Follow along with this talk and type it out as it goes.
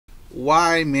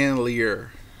Why man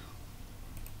Lear?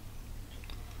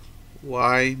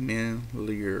 Why man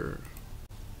Lear?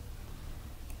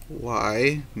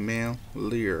 Why man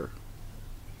Lear?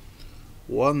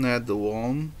 One at the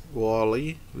one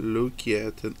Wally look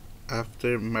at an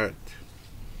aftermath.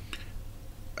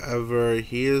 Ever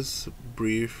his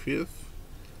briefeth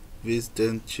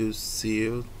wisdom to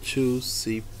see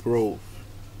proof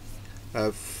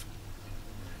of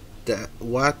that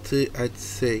what I'd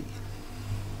say.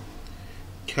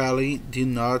 Kelly did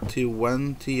not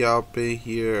want to open his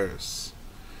ears.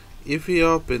 If he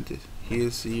opened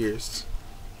his ears,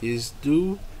 his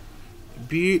do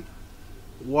be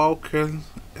welcome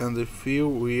and the feel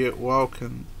we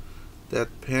welcome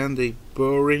that pen they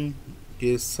boring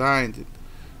his side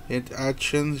and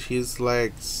action his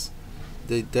legs,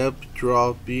 the dub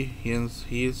drop behind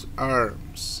his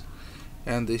arms,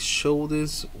 and the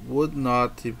shoulders would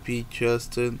not be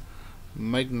just a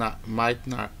my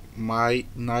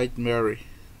nightmare.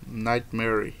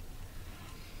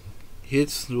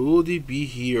 It would be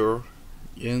here,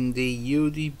 and the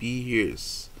would be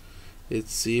his.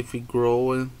 It's if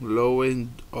growing low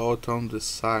and out on the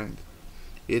side.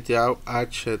 It out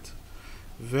ached,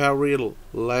 very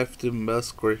left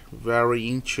muscular, very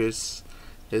inches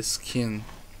skin.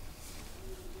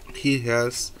 He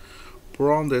has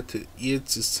pounded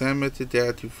its cemented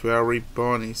that very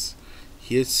bones.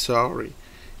 He is sorry,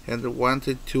 and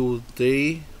wanted to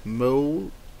they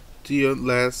mow the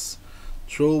less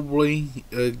troubling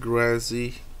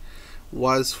grassy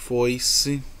was voice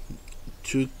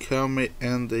to come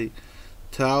and they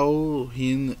tow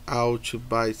him out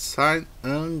by side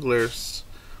anglers.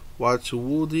 What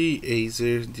Woody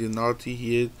Azer did not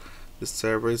hear the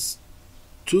service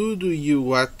to do you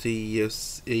what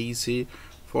is easy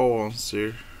for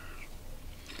answer,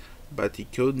 but he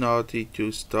could not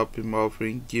to stop him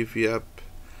offering give up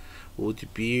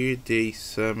would be the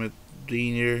summit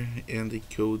dinner and he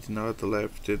could not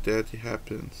let that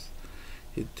happens.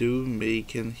 He do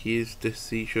making his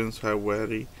decisions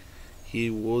however he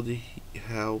would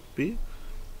help the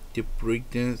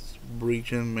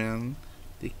brilliant man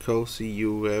the cause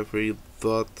you ever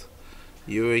thought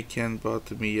you can bot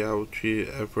me out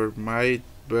ever might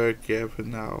back ever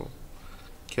now.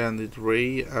 Can it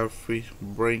ray after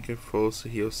bring force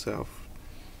himself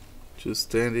to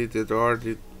stand at the door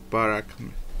the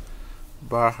Barhaken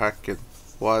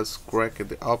was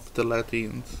cracked up the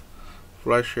Latins.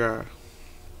 Flasher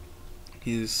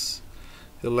his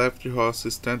he left the horse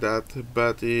stand at,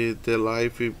 but the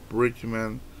lively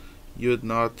bridgeman you'd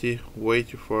not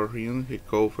wait for him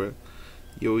recover.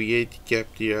 You yet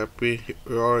kept up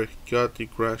or got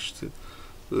crushed.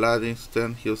 Laden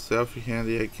stand himself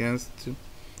handy against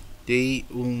the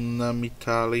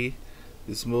unnamitally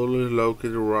smaller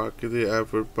local rock the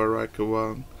ever Barack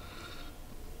one.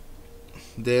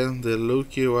 Then the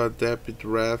lucky adapted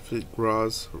draft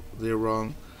grows the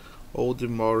wrong old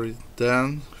more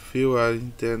than few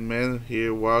that men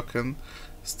here walking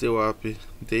still up.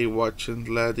 They watching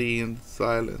laddie in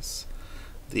silence.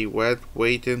 They were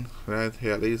waiting and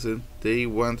listened. They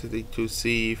wanted to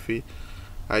see if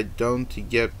I don't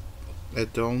jump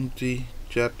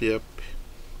up.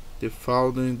 They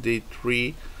found the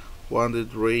tree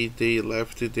wanted ray they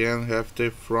left then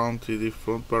after front to the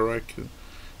front barrack.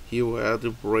 He had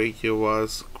the break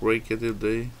was cracked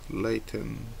the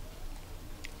Leighton.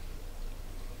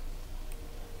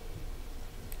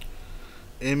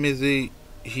 Emily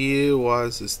he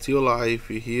was still alive,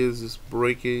 his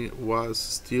break was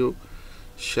still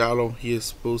shallow,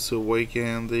 his pulse awake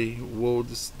and the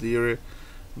woods dear,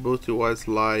 but it was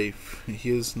life.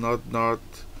 He is not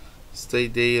stay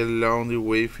there alone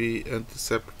with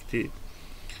antiseptic.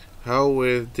 How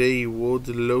were they would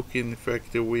look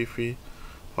infected with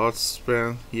hot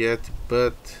span yet,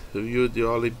 but viewed the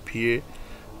Olympia,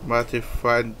 but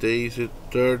 5 days,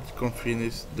 third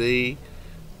confinement day,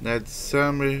 that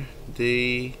summer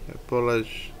day,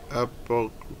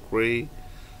 apocryphal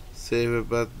save,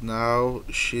 but now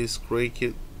she's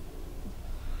cracked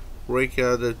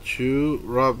the two.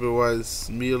 Robbie was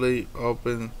merely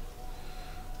open.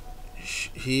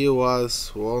 He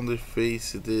was on the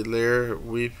face the lair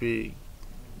with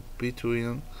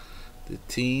between the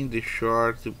thin, the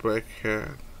short, the black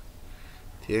hair.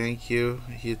 Thank you,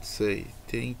 he'd say.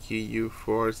 Thank you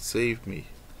for save me.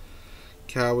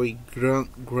 Cowie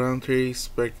grunted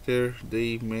Spectre,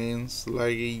 the man's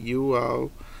like you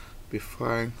all be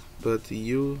fine, but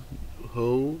you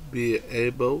who be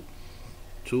able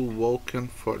to walk in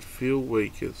for few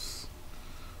weeks.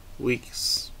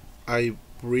 I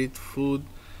breed food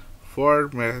for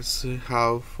mess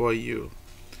how for you.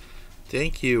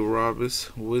 Thank you, Robbins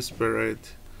whispered.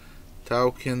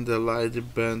 talking the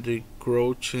light band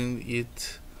crouching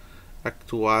it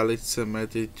actually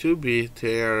cemented to be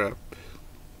tear up.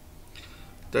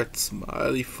 That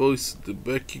smiley face, the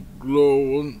back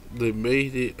glow on the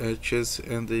made edges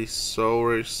and the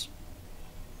sour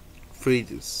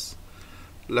faces.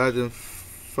 Laden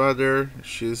father,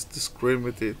 she's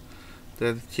discriminated.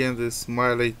 Then can the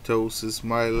smiley toes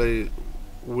smiley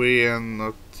way and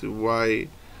not why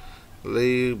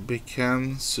they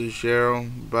began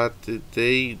suggest but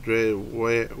they dread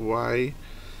why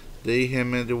they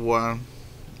hammered one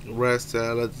rest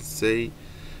let say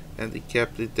and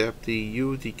kept the deputy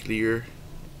you declare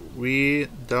we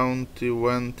don't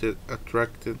want to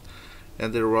attracted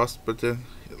and the hospital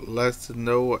let's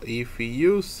know if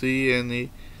you see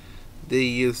any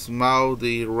they smile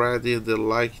the ready the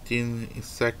lighting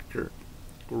sector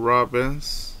Robin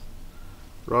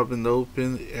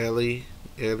opened Ellie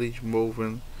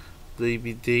moving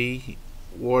David Day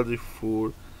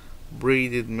wonderful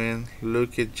braided man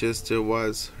looked just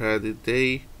was had the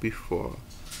day before.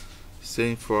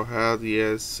 Same for her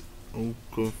yes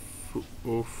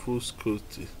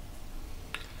offuscated.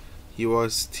 He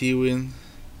was stealing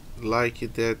like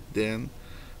that then.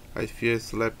 I feel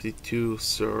sleepy too,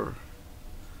 sir.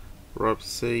 Rob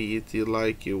say it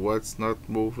like it was not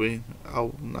moving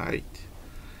all night.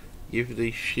 If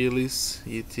the chilies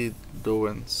it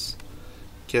doans.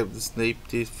 Kept the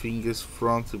snaped fingers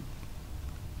front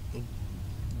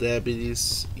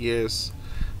diabetes ears.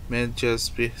 Man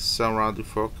just be surrounded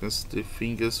focus the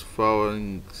fingers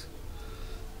falling.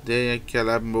 Then I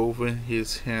kept moving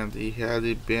his hand. He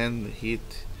had been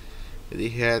hit. He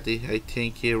had it, I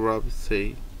think Rob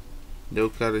say. No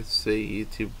can say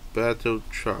it battle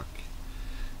truck.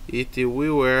 It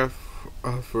we were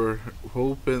for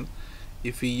hoping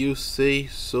if you say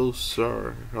so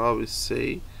sir, Rob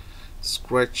say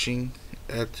scratching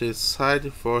at the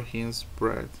side for his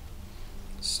breath.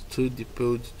 Stood the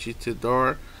pulled the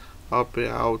door up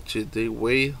out the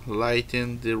way,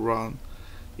 lighting the run.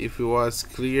 If it was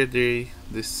clear the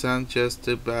sun just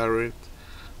barred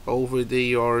over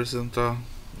the horizontal,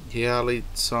 yellow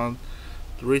sun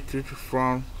retreated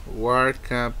from war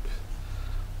camp.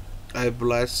 I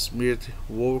blasted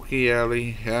walkie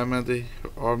alley, hammered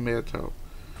or metal,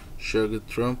 sugar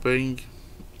trumping,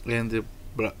 and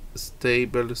the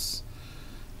stables.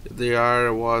 The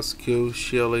air was cool,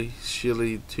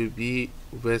 chilly to be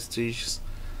vestiges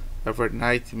of a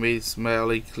night made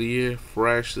smelly, clear,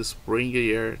 fresh spring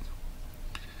air.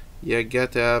 Yeah,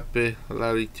 get up,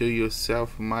 Larry, to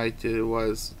yourself, might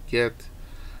was get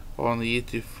on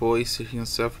it, voice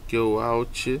himself go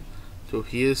out to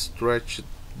his stretched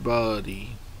body.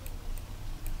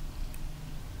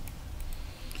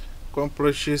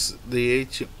 Accomplishes the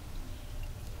H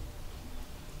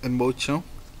emotion.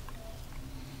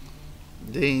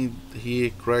 Then he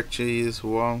crutches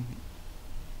one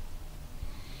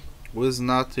was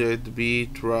not to be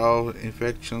trial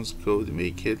infections could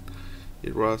make it.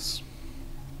 It was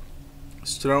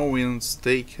strong winds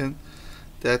taken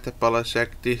that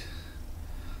apologetic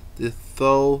the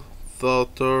thought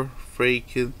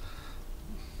faked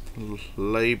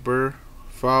labor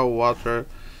foul water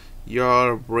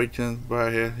your Britain by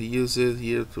uses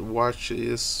here to watch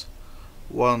is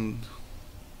one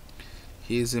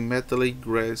his metallic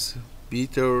grace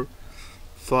bitter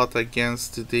fought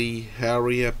against the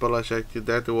hairy apologetic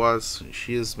that was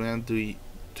she is meant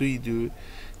to do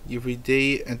every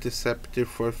day intercepted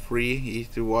for free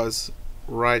it was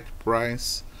right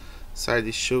price said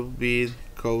it should be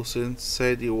Coulson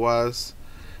said it was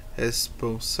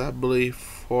responsible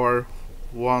for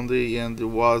one day and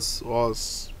was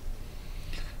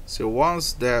so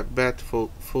once that bet for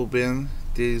Ben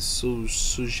these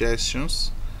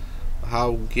suggestions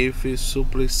how give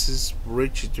supplices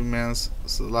rich demands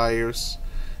liars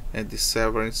and the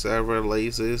severance ever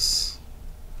laces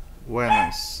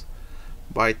winners.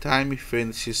 By time he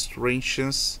finished his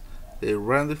trenches, the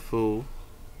rendezvous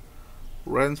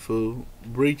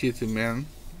Bridget men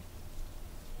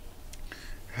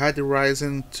had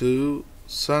risen to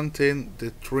something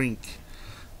to drink.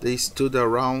 They stood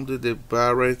around the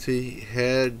barret,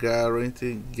 hair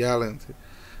gallant.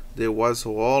 There was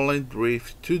only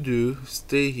drift to do,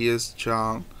 stay his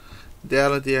John.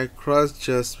 Dality across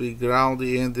just the ground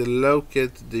and looked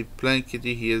at the blanket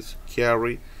he had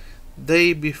carried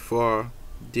day before.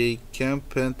 The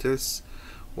campenters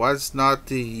was not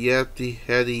yet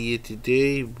had it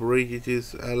day.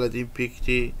 Bridget's Aladdin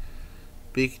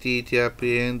picked it up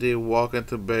and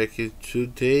walked back to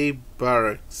the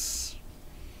barracks.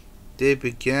 They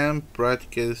began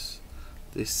practice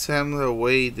the same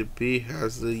way the bee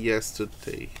has the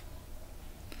yesterday.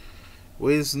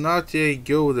 With not a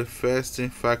go the fast, in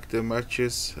fact the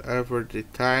matches ever the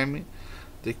time,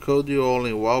 the Cody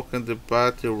only welcomed the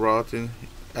battle rotten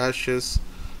ashes,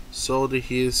 sold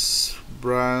his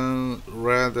brown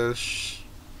radish,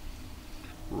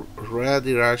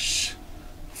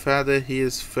 feathered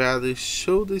his feathers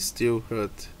should still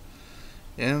hurt,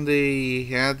 and they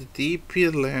had deep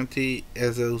lengthy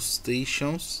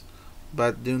exhaustations,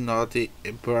 but do not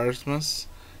embarrassments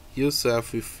yourself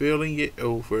feeling it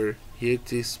over.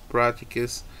 His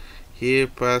practice he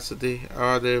passed the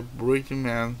other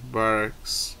Brickman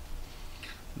barracks.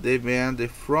 They manned the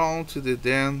front, the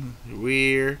then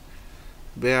rear,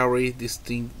 very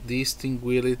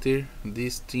distinguishable,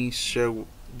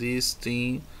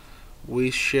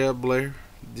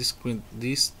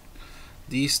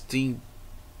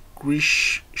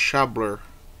 distinguishable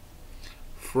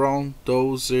from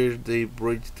those they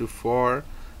bridged to far.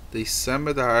 The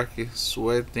same dark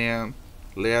sweat then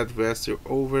led vessel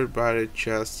over by the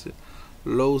chest,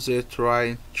 loosely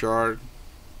trying chart.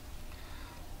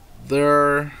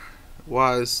 There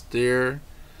was there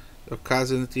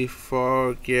occasionally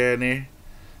forgetting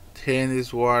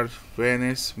tennis was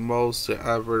Venice most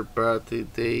ever but the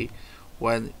day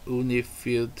when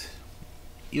unified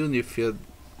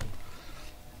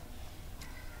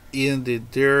in the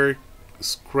dark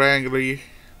scraggly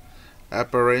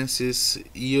appearances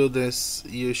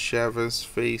Yushava's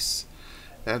face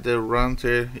and the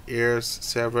runter airs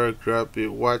several groups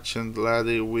watching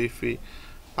lady with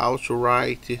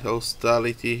outright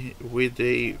hostility with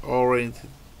a orient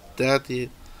that is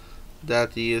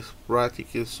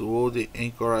practice would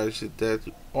encourage that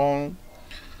on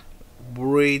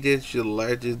braided she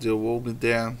led the woman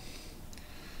down.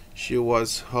 She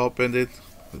was hoping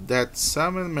that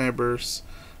some members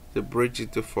the bridge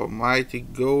for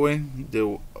might going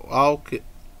the oak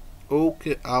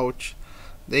out.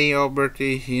 They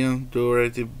overtook him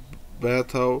during the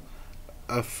battle.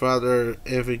 A father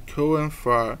every going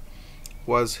far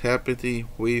was happy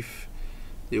with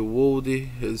the wood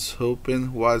his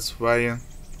hoping was valiant.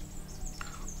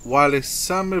 While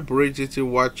some bridged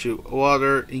watched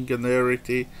other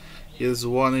ingenuity his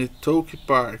one took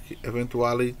part,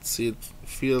 eventually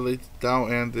fell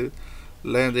down and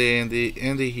landed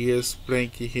and his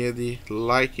plank head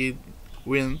like it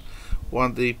when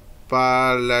one day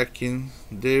Palakin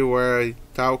they were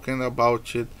talking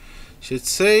about it. Should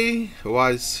say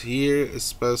was here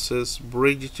spaces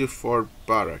bridged for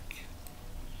barrack.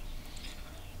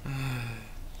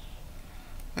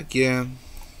 Again,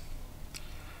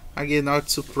 again, not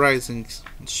surprising.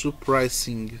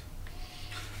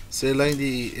 Selene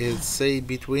is say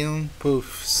between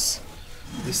puffs.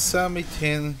 The summit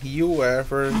thing you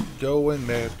ever go and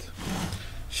met.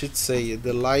 Should say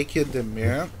the like the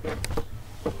man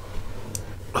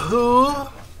who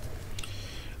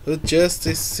just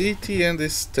the city and the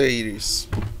states.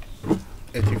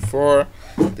 84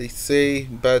 they say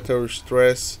battle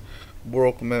stress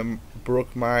broke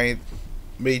mind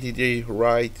made it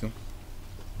right.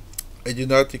 I do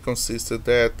not consider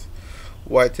that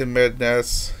white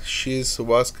madness she's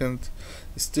wasn't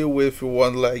still with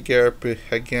one leg up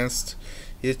against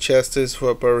his chest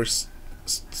for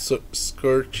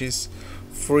skirts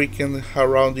freaking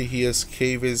around his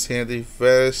caves and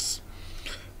vast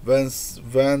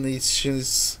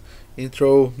vanishes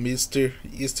intro Mr.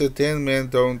 Easter ten men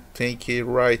don't think it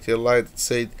right Elide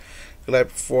said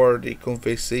clap for the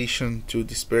conversation to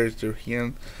disperse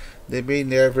him. They may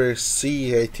never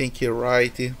see I think it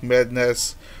right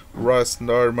madness was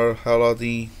normal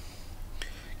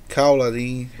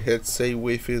Kaladin had say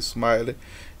with a smile.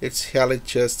 It's really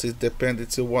just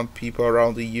dependent on people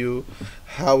around you,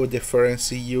 how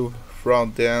different you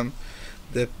from them.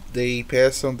 They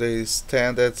pass on the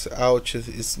standards out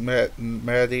is mad.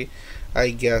 I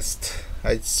guessed.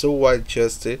 I so I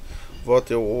just what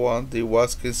the one the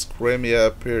was screaming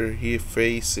up her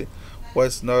face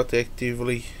was not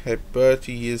actively but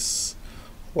is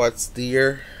what's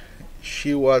there.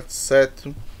 She was set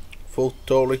for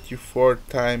toilet for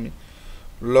time.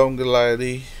 Long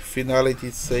lady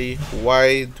finality say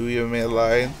why do you mean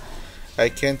lying? I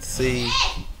can't see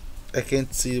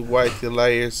white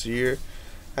liars here,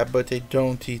 but I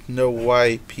don't know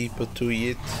why people do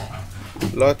it.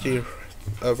 Lottie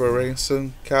of a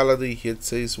ransom, Calady hit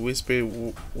says whisper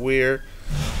where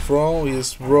from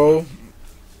his row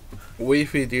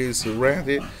with it is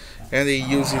ready and he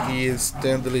uses it is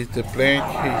steadily to plank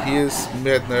his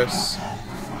madness.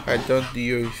 I don't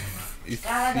know if you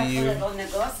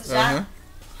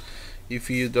if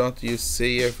you don't you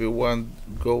say everyone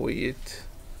go it.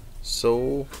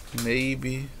 So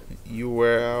maybe you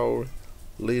were our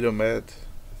little mad.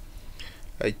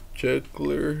 I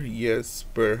juggler, yes,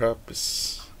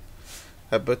 perhaps.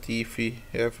 But if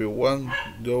everyone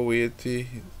go it,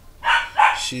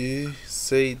 she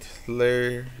said,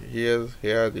 Larry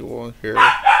had one here.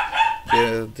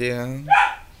 Yeah, then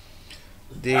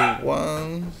the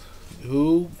one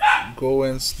who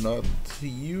goes not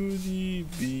usually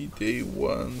be the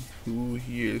one who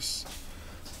hears.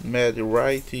 Mad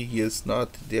right, he is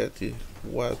not that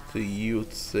what you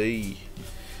say.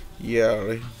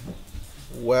 Yeah,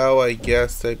 well, I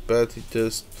guess I bet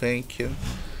just thinking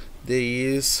there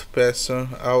is person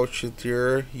out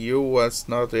there you was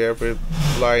not ever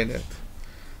blinded.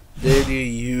 Did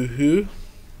you who?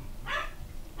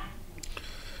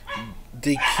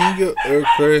 The king of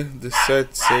Urker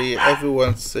decided say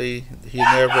everyone say he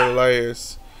never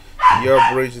liars. Your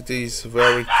Bridget is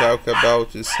very talk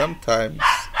about it sometimes.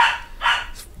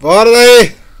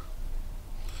 Volley!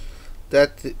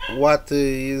 That what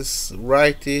is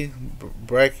righty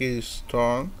breaking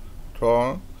strong.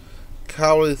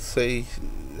 Cowley say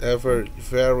ever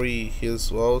vary his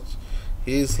vote.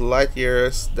 His light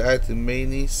years that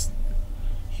means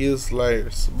his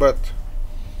liars. But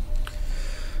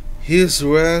his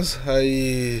was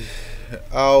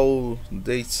all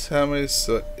the summers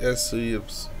as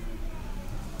yips.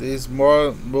 This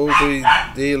more movie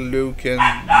they look and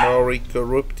more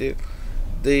corrupted.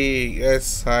 The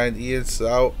assign is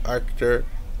our actor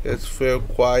has felt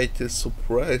quite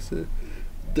surprised.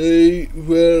 They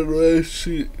were rush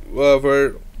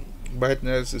over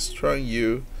brightness strong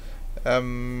you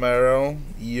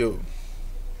around you.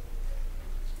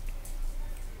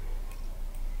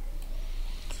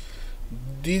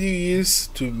 Did you use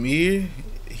to me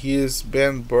his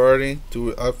been burning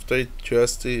to after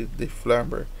just the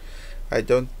flamber. I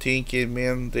don't think it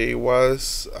meant they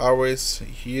was always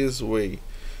his way.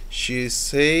 She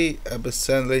say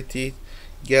absently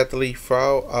getly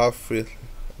far off with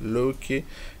Loki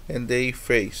and they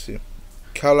face him.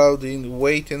 Kaladin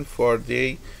waiting for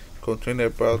they continue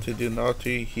about to do not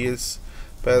his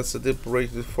past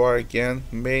separated for again.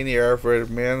 Many other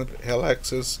men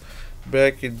Alexis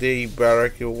back in the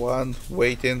barrack one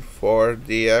waiting for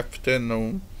the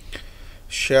afternoon.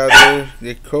 Shadow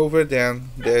the cover then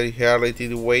the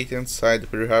reality wait inside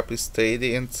perhaps stayed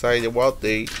inside what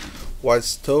they was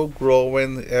still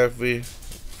growing every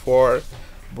for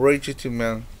Bridget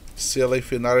man. Silly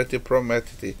finality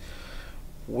promised.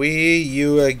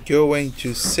 You are going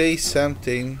to say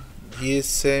something. He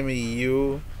sent me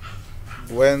you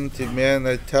when the man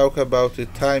I talk about the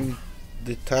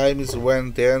times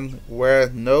when then were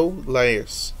no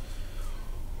liars.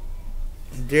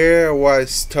 There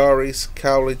was stories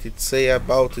Cowley say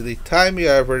about the time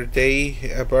every day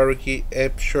Abariki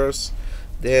Epshurs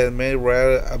that men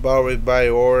read about it by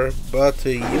or but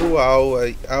you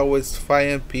always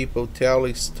find people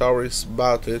telling stories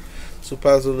about it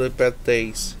supposedly bad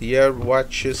days. Here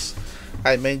watches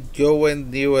I mean go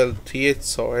and new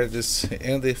theater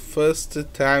and the first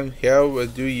time how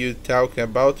do you talk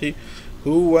about it?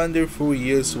 Who wonderful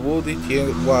years would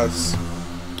it was.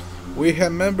 We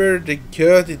remember the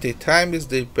good the times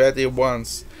the better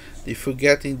ones, the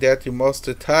forgetting that most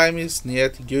of the time is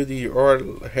not good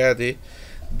or heady.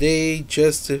 They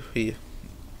just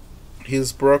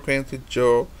his broken to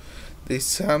Joe. They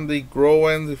someday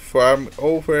growing from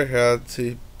overhead,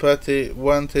 but they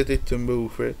wanted to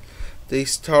move it. They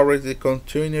started to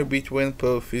continue between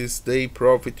puppies. They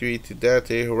profited that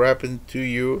happened to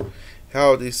you.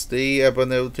 How this they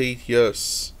abandoned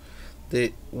yours.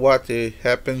 What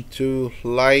happened to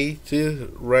light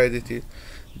Reddit.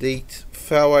 They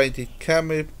fell into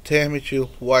common damage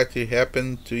what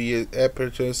happened to your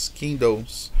aperture's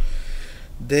kingdoms.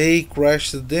 They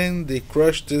crashed then they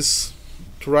crushed this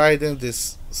trident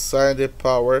this silent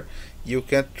power. You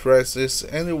can't trust this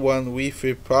anyone with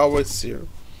a power here.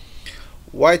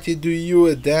 What do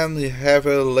you then have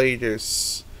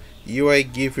leaders? You I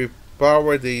give you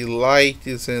power the light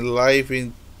is alive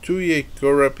into ye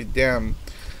corrupt them.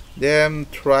 Them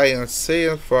try and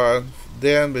say for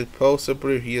them but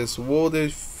possibly he is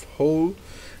wounded whole.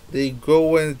 They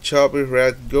go and chop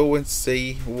red go and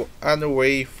say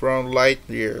away from light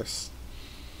years.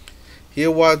 He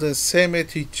wasn't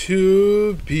cemetery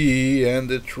to be and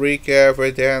the trick ever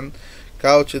then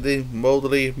couched the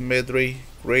moldly medley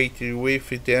great with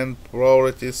then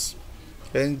priorities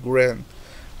and grand.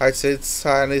 I said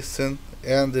silence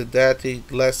and that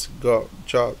last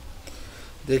job.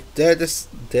 The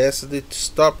decided to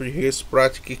stop his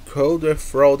practically cold and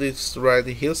frauded stride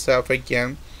himself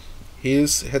again.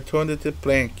 His returned to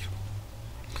plank.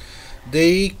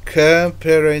 They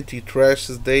apparently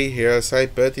trashes they hears I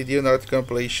bet it did not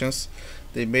completions.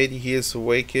 They made his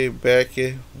wake back.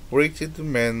 Greeted the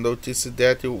man noticed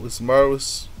that it was small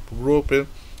group.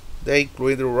 They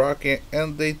include rock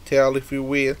and they tell if you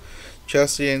will.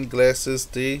 Chelsea and glasses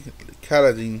the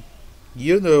Caladin.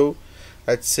 You know,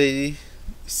 I'd say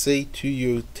to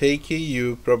you, take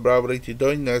you probably to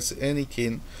doing us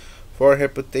anything, for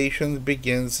reputation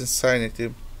begins in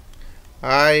sanity.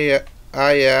 I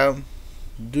am.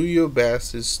 Do your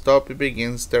best. Stop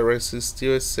begins. There is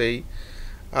still say,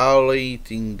 all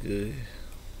eating.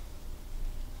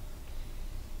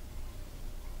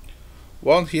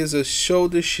 One his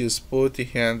shoulder she's put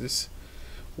hands.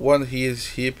 One his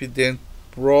hip then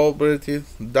probably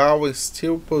down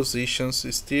still positions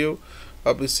still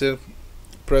observe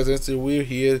presence we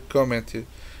here commented.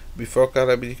 Before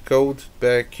Calamity called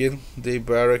back in the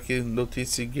barrack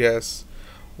notice gas.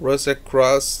 Runs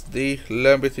across the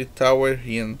Lambert Tower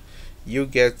in. You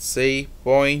get say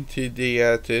point the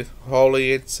at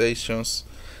holy stations.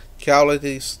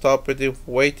 Quality stopped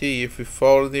waiting if you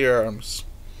fall the arms.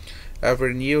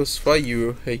 Ever news for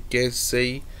you, I guess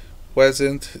say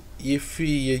wasn't if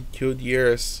you could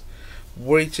years.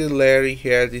 Which Larry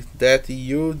had that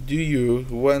you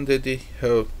wanted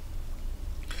help.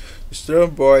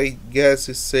 Strong boy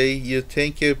guess say you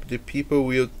think the people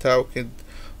will talk and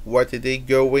what they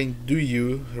go and do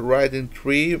you riding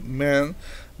 3 men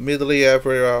middle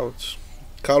ever out.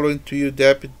 Calling to you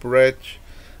debit breath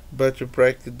but to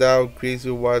break down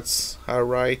crazy what's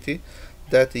alright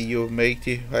that you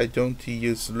make I don't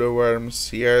use low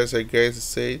arms yes I guess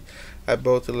say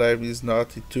about life is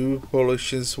not two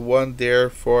pollutions one there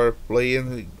for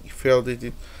playing felt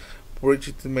it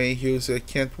Bridget May Hughes I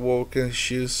can't walk and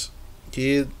shoes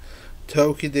kid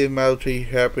talking the mountain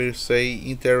happy say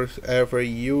interest ever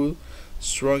you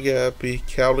strong happy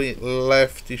Kelly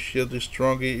left the shield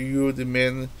stronger you the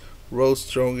man rose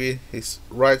stronger his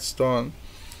right stone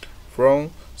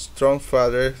from strong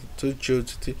father to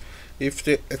Judith if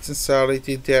the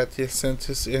essentiality that the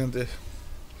sentence ended.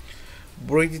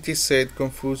 Bridget said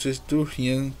Confucius to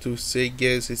him to say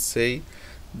guess say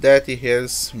that he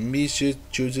has Mrs.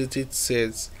 Judith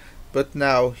says, but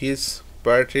now his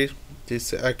party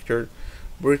this actor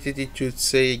Bridget should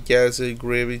say guess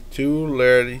agreed to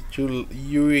learn to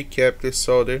you kept the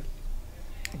soldier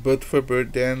but for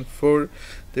bird then for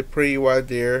the prey while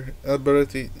there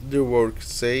ability the work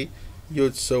say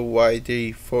you'd so why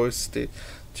they forced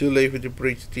to leave the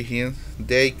bridge to him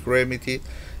they gravity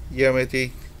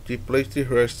Yamete the place to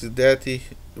rest that the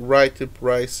right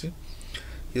price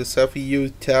yourself you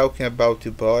talking about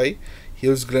the boy he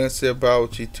was glancing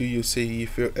about it to you say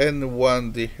if you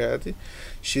anyone they had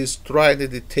she's trying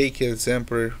to take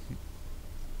example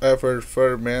ever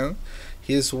for man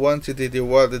he's wanted the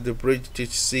wanted the bridge to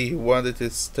see he wanted the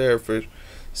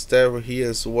Staffer he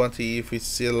is wanting if it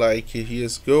see like he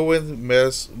is going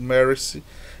mercy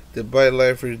the by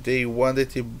life they wanted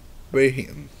to bury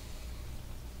him.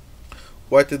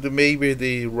 What did maybe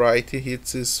the right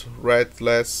hits his right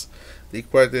less the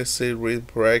quarter say read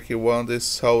break one the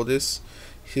soldiers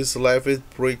his life is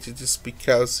preached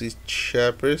because he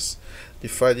shepherds the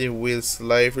fighting with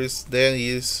slavers then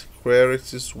his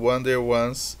queries wonder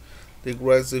once the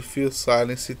grass feel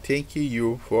silence thank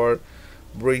you for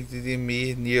bringing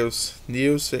me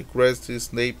news aggressed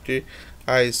his nature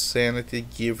I sanity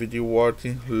give the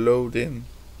water loading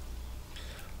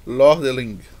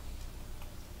lordling.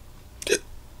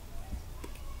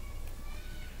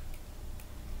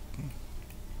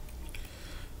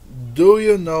 Do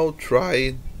you know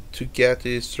try to get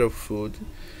extra food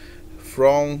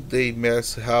from the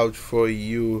mess house for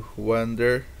you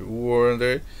wonder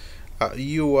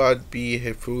you would be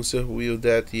refusal will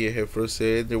that ye refuse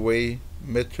the way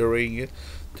measuring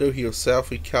to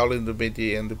himself calling the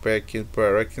midi and the back in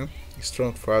barrack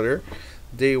strong father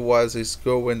there was a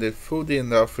school and the food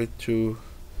enough to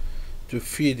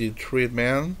feed the 3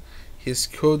 men his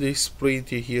could split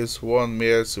his one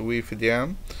mess with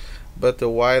them but the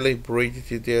wily breed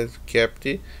that kept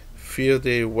feel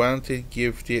they wanted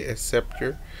give the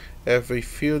acceptor every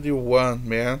field one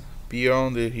man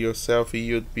beyond yourself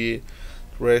you'd be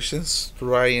rations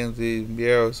trying the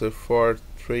meals for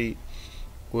 3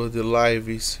 would the life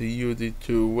is you'd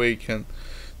to awaken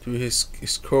to his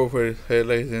discovered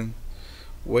highlight and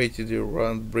waited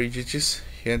around bridges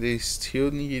and they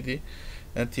still need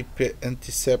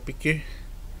antiseptic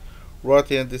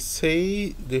rot and say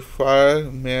the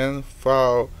fireman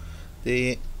foul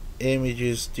the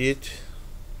images did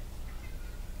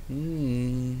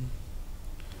the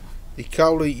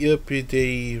cowley up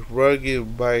the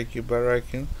rugged bike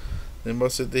barracking the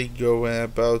most they go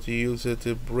about use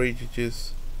the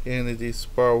bridges and the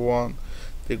spar one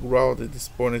The ground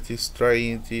disappointed is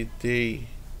trying the day,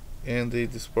 and the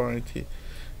disappointed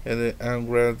and the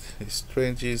ungrad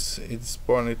strangers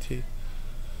disappointed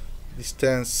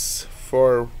distance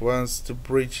for once to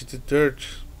bridge the dirt.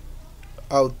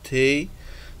 All day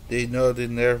they know they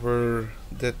never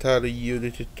that are you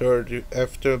the third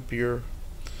after beer.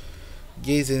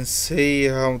 Gaze and say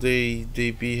how they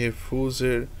be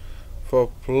refused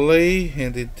for play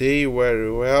and the day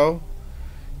very well.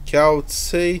 Count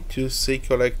say to say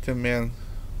collect a man.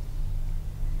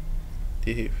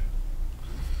 The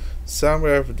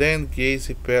somewhere of then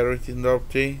gaze parrot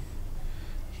nothing.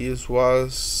 His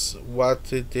was what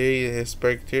they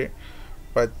expected,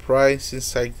 but price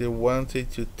inside they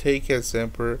wanted to take as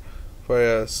emperor for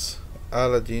us.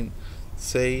 Aladdin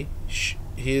say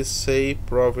he say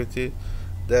prophet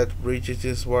that Bridget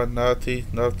was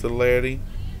not letting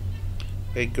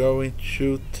a going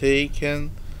to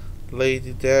taken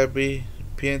Lady Debbie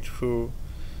painful.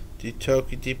 The talk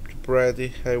deep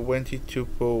bread I wanted to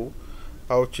pull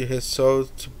out his soul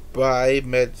to buy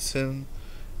medicine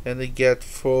and get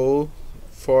full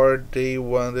for they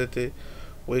wanted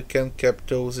we can keep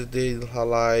those days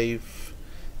alive.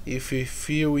 If you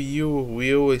feel you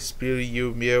will spirit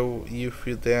you meal if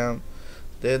you then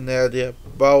add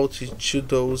about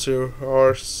 2,000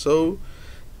 or so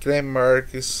claim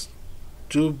marks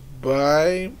to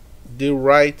buy the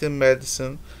right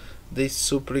medicine. They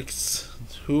supplics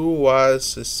who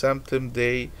was something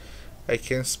they I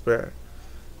can spare.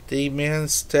 The man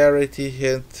stared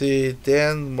and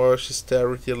then more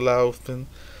stared laughing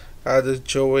at the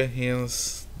joy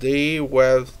hands. They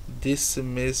were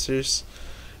dismissers.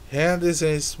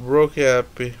 Henderson broke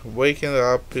up, waking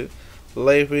up,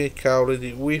 leaving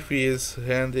cowed with his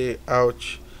hand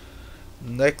out.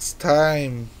 Next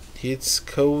time it's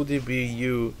cold be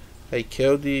you. I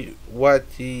killed what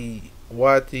you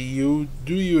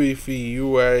do you if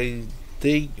you are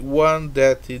the one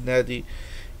that Neddy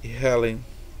Helen.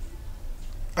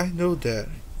 I know that.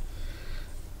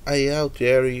 I out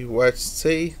there what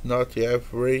say not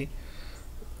every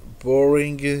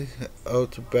boring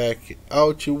out back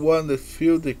out you want to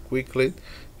feel the quickly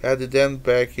had then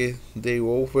back the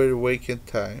over waking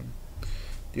time.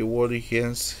 The water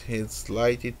hands his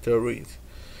lighted turret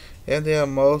and the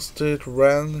almost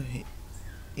ran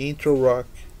into rock.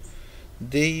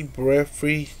 They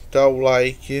briefly towel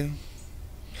like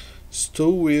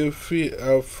stood with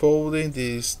folding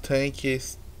the stank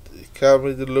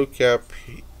covered look up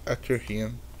after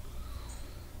him.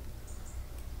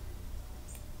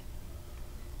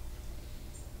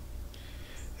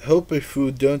 Hope if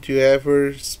you don't you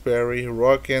ever spare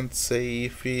rock and say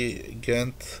if he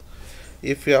can't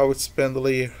if I would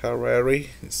spendly Harari,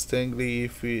 Stingley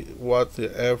if he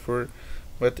whatever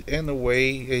but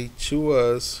anyway a to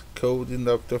us cold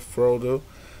enough to Frodo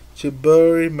to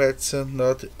bury medicine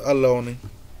not alone.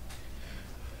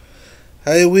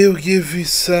 I will give you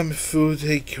some food,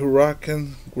 a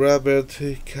Kraken grabbed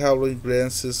cowling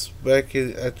glances back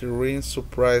at the ring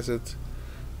surprised,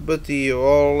 but he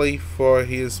only for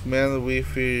his men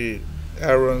with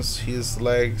arrows his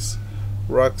legs,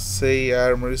 rocks say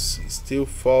armors, still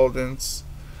foldens,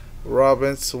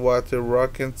 Robins what the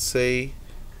rocket say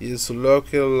is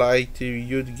looking like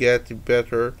you'd get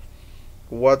better.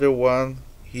 Water one,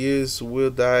 his will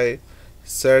die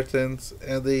certain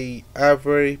and the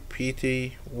every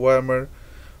pity warmer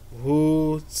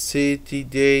who city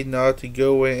they not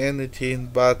go anything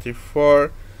but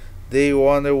for they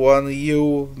only one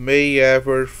you may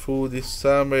ever food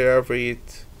summer ever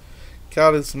eat.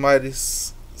 Carlos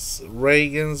Mighty's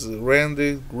Reagan's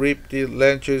Randy gripped the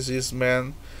lances his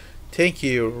man. Thank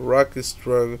you, Rocky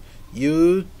struggle.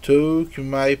 You took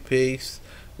my pace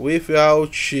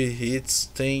without its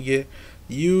sting.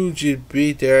 You'd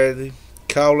be there.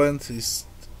 Cowland is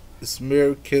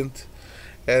smirking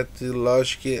at the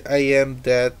logic. I am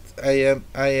dead. I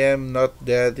am not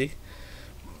daddy.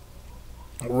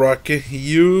 Rocky,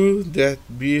 you that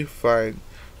be fine.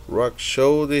 Rock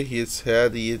showed his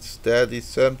head. It's daddy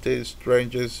something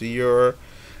strange as you're.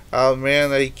 Oh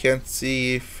man, I can't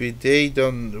see if they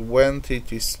don't want it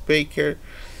to speaker.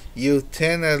 You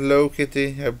ten and locate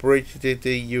a bridge that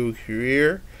you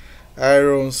hear.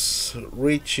 Irons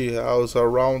reach out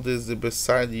around is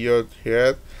beside your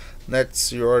head.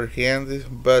 That's your hand,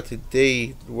 but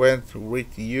they went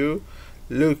with you.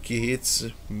 Look, it's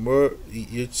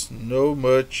no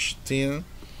much thin.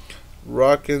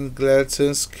 Rock and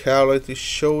Gladson's quality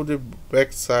show the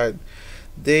backside.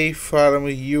 They farm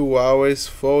you always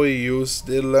for use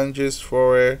the lunges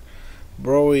for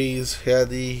broys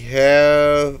had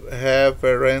have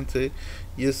apparently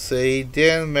You say,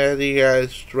 then Maddie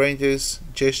has strangers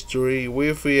gesture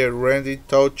with a Randy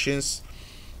touches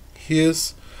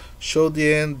his shoulder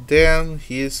and then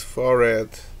his forehead.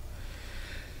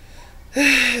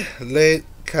 Let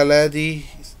Kaladi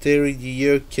staring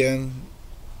you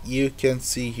can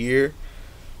see here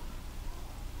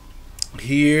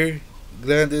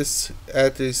glances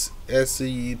at his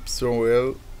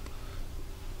SEPSOL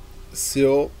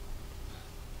so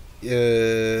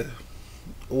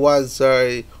was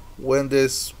I when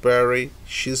this Barry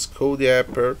she's called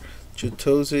Apple to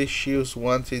Tozy she was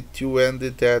wanted to end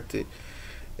that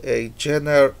a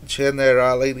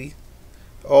generality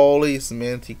all is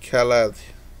meant to Kalad.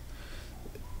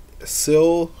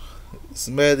 So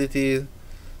Smedity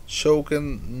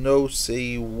Shogun no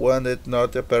say wanted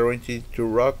not apparently to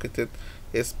rocket it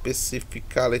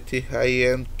specificality I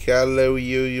am Kalo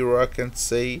you rock and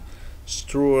say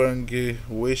strong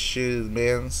wishes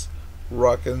man's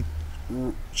rock and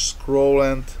scroll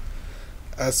and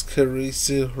ascaris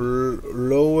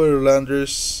lower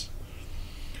landers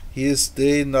his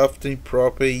day nothing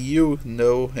proper you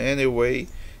know anyway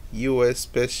you a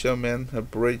special man a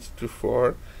bridge to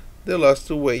four the last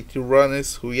way to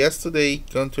runners who yesterday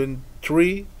contained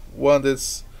three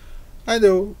wonders. I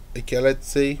know, I cannot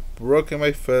say, broken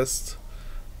my first,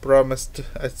 promised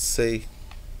I'd say.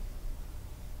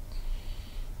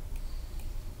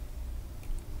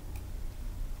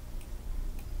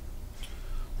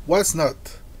 Was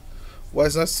not,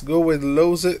 was not going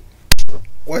lose it,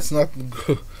 was not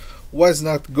go, was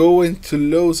not going to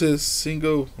lose a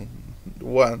single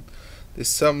one. The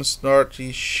sum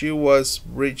snorty she was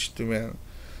bridged to man.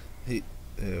 He,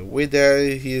 with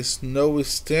that his no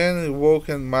stand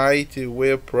woken might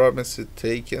will promise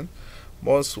taken.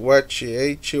 Most watch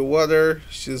H water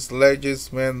his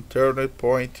legs man turned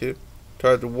point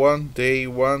toward one day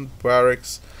one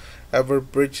barracks ever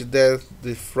bridged that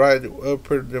the fried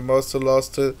upper the most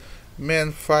lost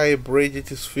men five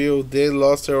bridges field they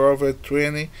lost over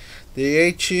 20 the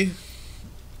H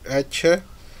Archer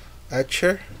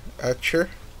Archer,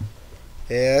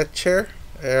 Archer,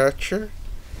 Archer,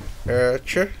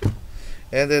 Archer,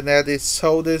 and then added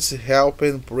soldiers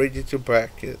helping bridge to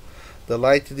back. The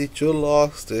light the two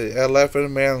lost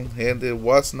 11 men, and it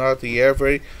was not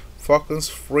every Falcon's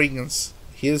friends.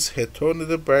 His returned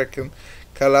the back and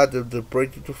Calad the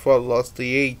bridge to fall lost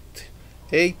the 8.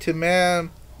 8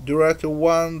 men, Durant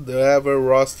one, the ever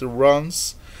lost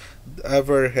runs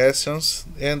ever happens,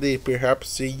 and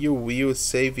perhaps you will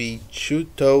save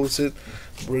 2,000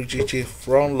 Bridget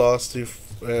from lost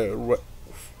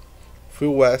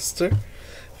Wester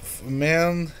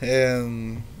men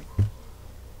and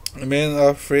men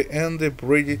of and the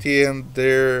Bridget and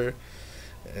their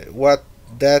what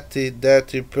that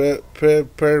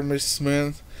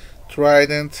permission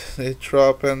trident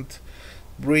tropant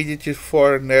Bridget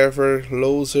for never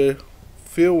loser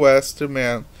Wester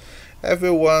man.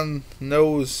 Everyone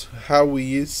knows how it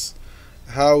is,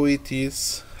 how it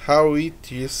is, how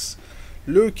it is.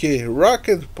 Look,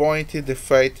 Rocket pointed the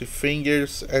fight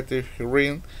fingers at the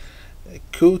ring,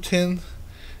 cutting,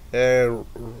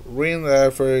 ring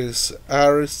Evers,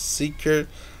 Aris Seeker,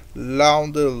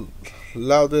 louder,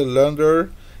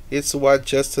 lunder. It's what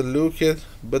just look at,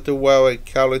 but while I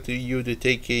call it to you to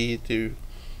take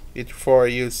it for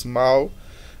you small.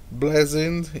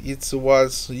 Blessing it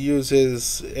was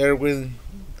uses Erwin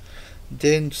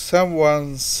then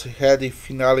someone's had a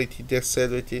finality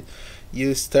decided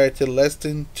you started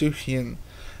listening to him.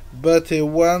 But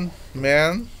one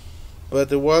man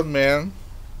but one man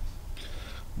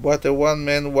but one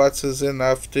man was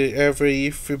enough to every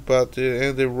if but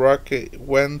and the rock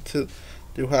went to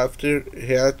after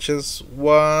hatches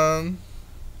one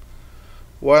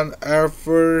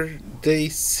after the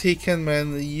second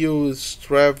man used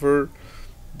Trevor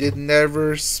did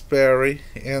never spare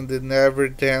and never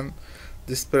then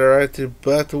desperate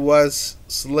but was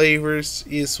slavers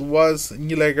is was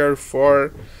illegal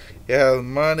for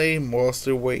money most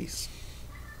ways.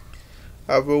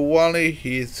 However, only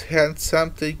his had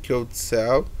something could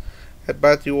sell,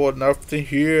 but you would nothing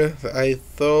here. I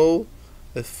thought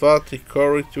the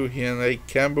courage to him I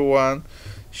can be one.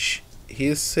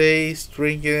 He say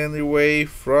stringing anyway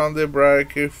from the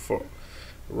bracket for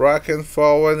rock and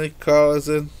fall when it calls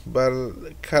it, but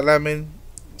Calamin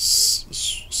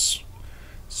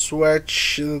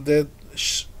switch that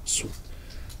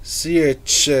sear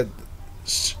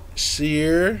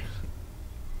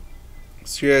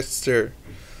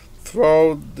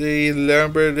through the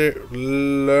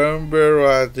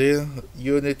lumber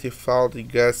unity found the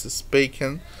gas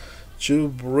speaking to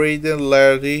Braden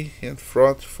Lardy in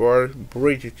front for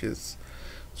bridges.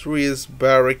 trees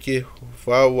barrack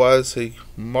was a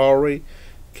Maori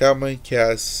common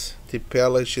cast, the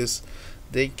palaces,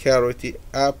 the carrot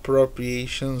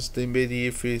appropriations, the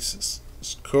medieval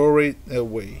scurried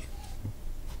away.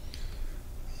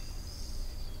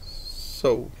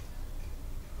 So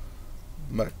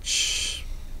much.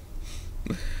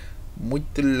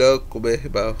 Muito louco, meu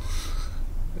irmão.